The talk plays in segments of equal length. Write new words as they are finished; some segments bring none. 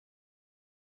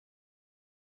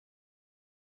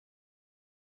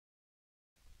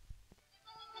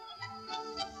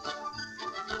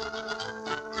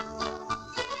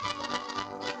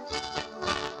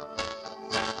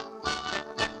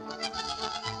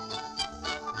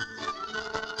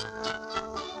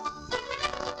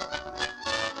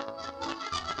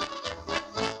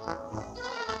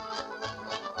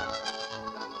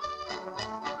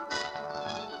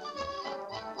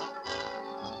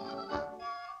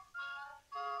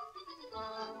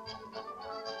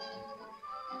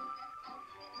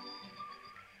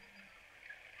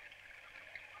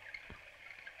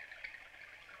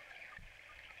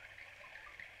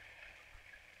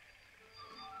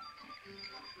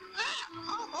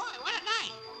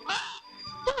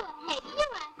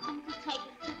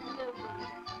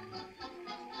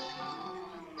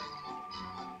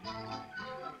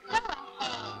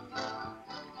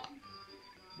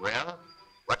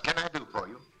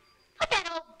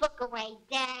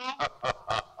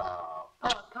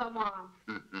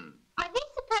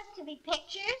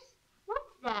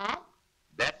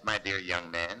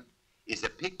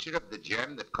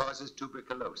that causes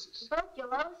tuberculosis.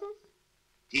 Tuberculosis?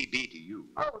 TB to you.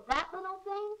 Oh, that little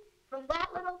thing? From that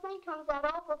little thing comes that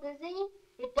awful disease?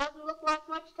 It doesn't look like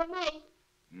much to me.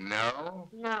 No?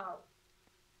 No.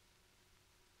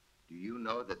 Do you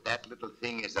know that that little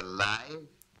thing is alive?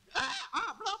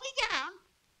 Blow me down.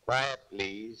 Quiet,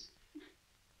 please.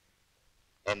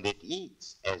 And it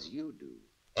eats as you do.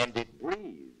 And it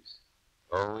breathes.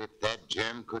 Oh, if that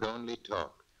germ could only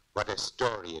talk, what a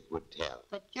story it would tell.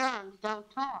 But germs don't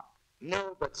talk.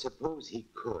 No, but suppose he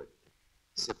could.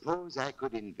 Suppose I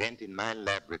could invent in my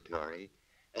laboratory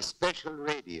a special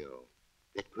radio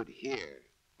that could hear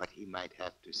what he might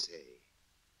have to say.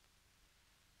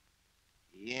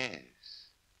 Yes,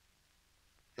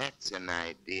 that's an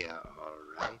idea, all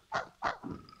right.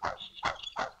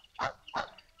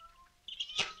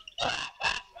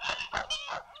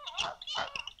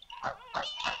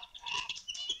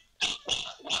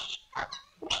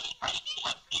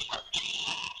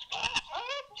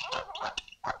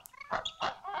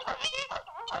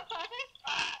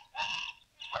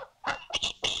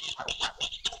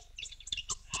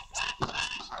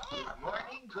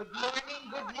 Good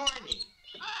morning.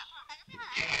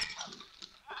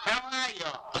 How are you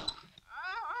all?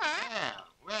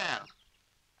 Well,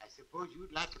 I suppose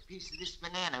you'd like a piece of this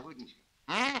banana, wouldn't you?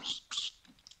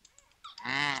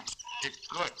 It's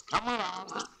good. Come on.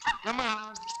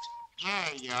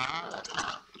 There you are.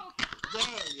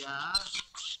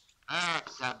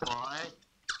 That's a boy.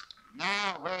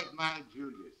 Now, where's my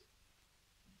Julius?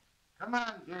 Come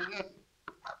on, Julius.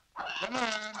 Come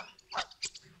on.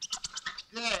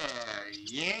 There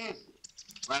he is.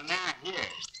 Well, now, here,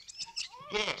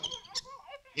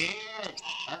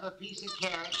 have a piece of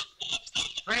carrot,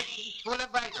 fresh and full of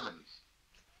vitamins.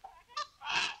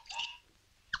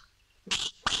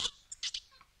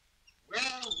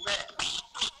 Well,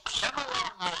 come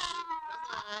along,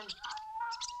 Archie.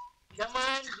 Come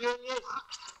on, Julius.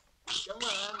 Come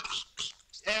on.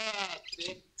 That's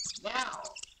it. Now,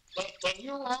 can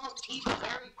you all keep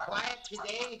very quiet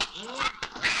today?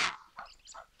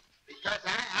 Because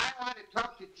I want to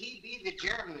talk to TB the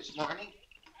germ this morning.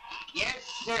 Yes,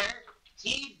 sir.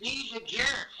 TB the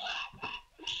germ.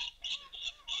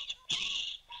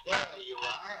 There you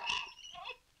are.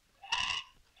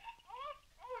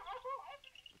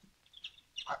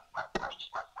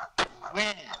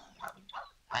 Well,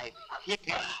 I've hit it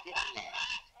at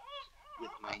last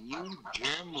with my new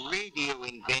germ radio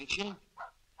invention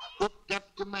hooked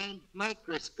up to my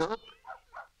microscope.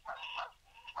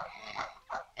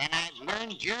 And I've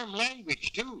learned germ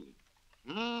language, too.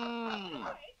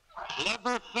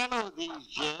 Clever fellow, these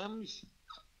germs.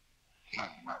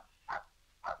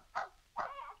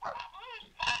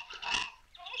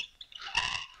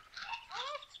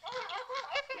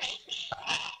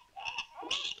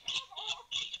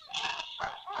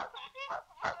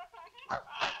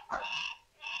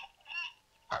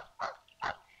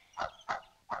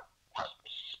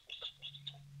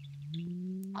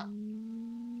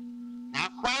 Now,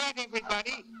 quiet,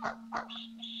 everybody.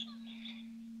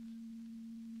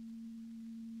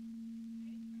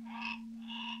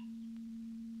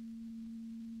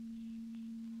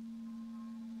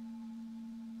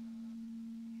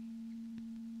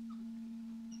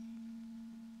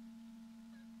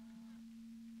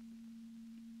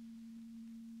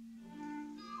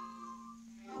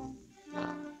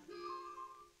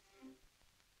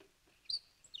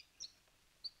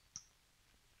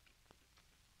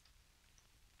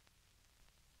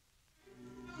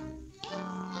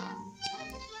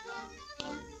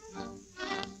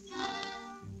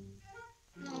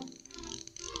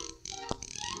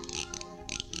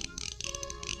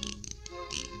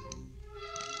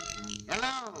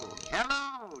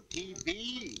 Hello,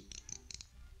 TB.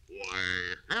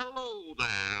 Why, hello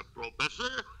there,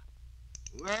 Professor.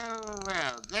 Well,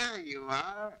 there you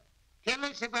are. Tell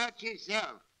us about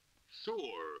yourself.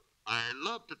 Sure, I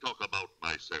love to talk about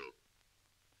myself.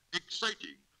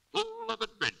 Exciting, full of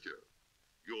adventure.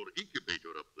 Your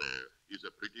incubator up there is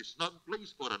a pretty snug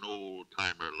place for an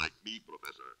old-timer like me,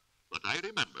 Professor. But I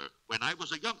remember when I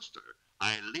was a youngster,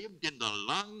 I lived in the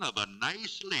lung of a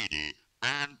nice lady,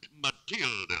 Aunt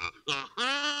Matilda.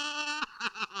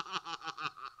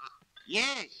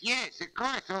 Yes, of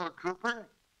course, old trooper.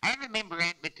 I remember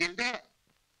Aunt Matilda.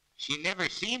 She never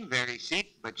seemed very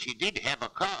sick, but she did have a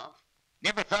cough.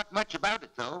 Never thought much about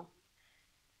it, though.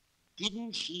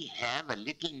 Didn't she have a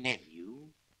little nephew?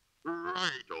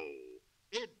 Righto.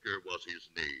 Edgar was his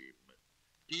name.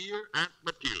 Dear Aunt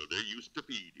Matilda used to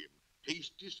feed him,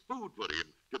 taste his food for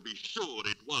him to be sure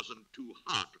it wasn't too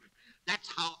hot.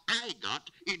 That's how I got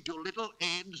into little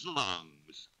Ed's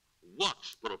lungs.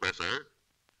 Watch, Professor.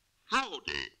 How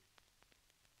body.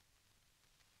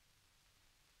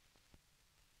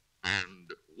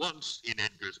 And once in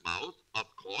Edgar's mouth, of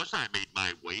course I made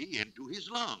my way into his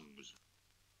lungs.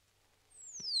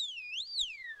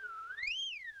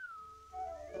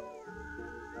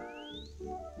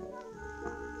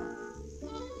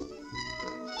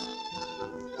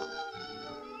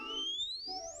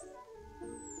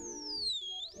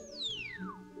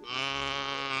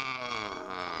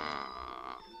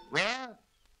 Well,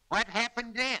 what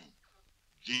happened then?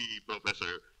 Gee,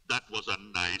 Professor, that was a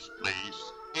nice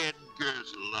place.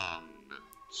 Edgar's lung.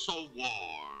 So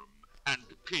warm and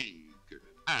pink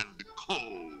and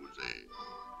cozy.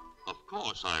 Of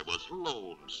course, I was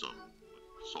lonesome,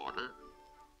 sorta.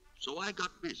 So I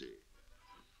got busy.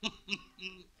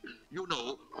 You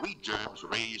know, we germs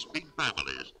raise big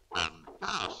families, and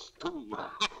fast, too.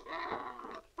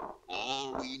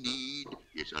 All we need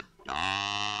is a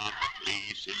dark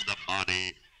place in the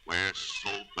body where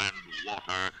soap and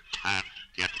water can't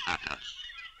get at us.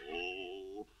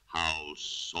 Oh, how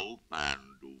soap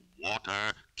and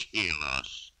water kill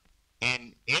us.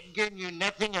 And Edgar knew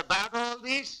nothing about all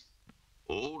this?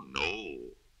 Oh, no.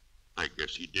 I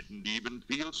guess he didn't even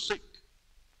feel sick.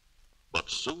 But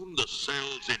soon the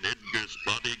cells in Edgar's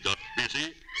body got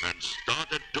busy and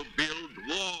started to build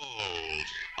walls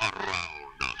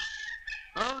around us.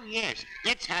 Oh, yes,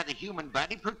 that's how the human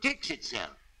body protects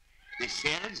itself. The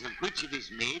cells of which it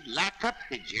is made lock up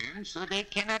the germs so they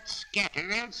cannot scatter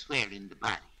elsewhere in the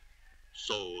body.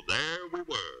 So there we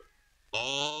were,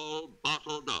 all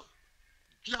bottled up,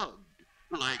 jugged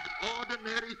like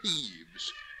ordinary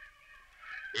thieves.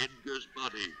 Edgar's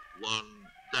body won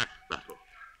that battle.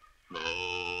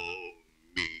 Oh,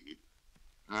 me.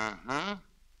 Uh-huh.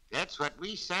 That's what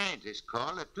we scientists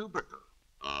call a tubercle.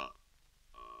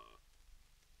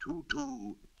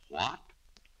 What?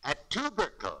 A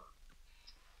tubercle.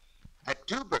 A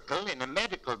tubercle in a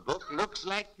medical book looks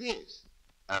like this.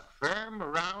 A firm,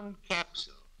 round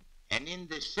capsule. And in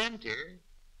the center,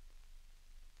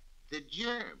 the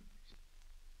germs.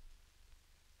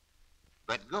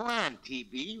 But go on,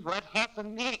 TB. What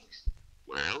happened next?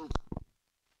 Well,